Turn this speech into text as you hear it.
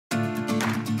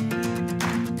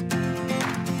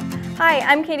Hi,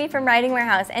 I'm Katie from Riding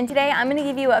Warehouse, and today I'm going to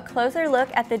give you a closer look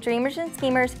at the Dreamers and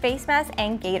Schemers face masks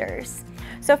and gaiters.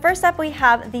 So first up we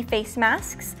have the face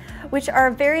masks, which are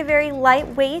a very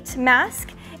lightweight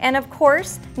mask, and of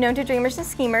course, known to Dreamers and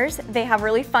Schemers, they have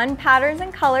really fun patterns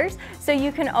and colors, so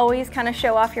you can always kind of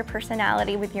show off your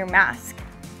personality with your mask.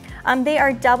 They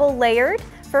are double layered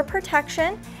for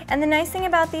protection, and the nice thing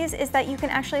about these is that you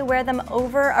can actually wear them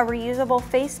over a reusable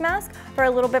face mask for a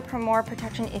little bit more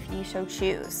protection if you so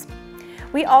choose.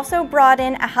 We also brought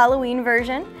in a Halloween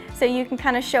version, so you can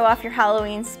kind of show off your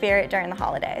Halloween spirit during the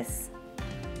holidays.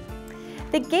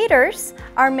 The gaiters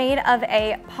are made of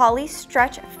a poly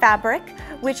stretch fabric,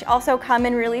 which also come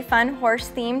in really fun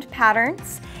horse-themed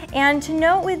patterns. And to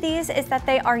note with these is that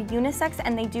they are unisex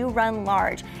and they do run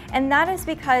large. And that is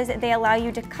because they allow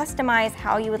you to customize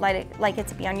how you would like it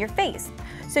to be on your face.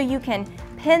 So you can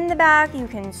pin the back, you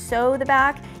can sew the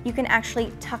back, you can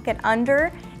actually tuck it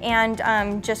under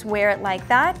and just wear it like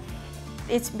that.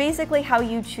 It's basically how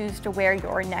you choose to wear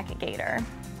your neck gaiter.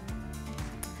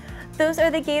 Those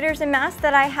are the gaiters and masks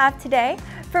that I have today.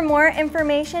 For more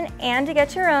information and to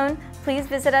get your own, please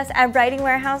visit us at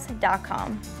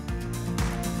ridingwarehouse.com.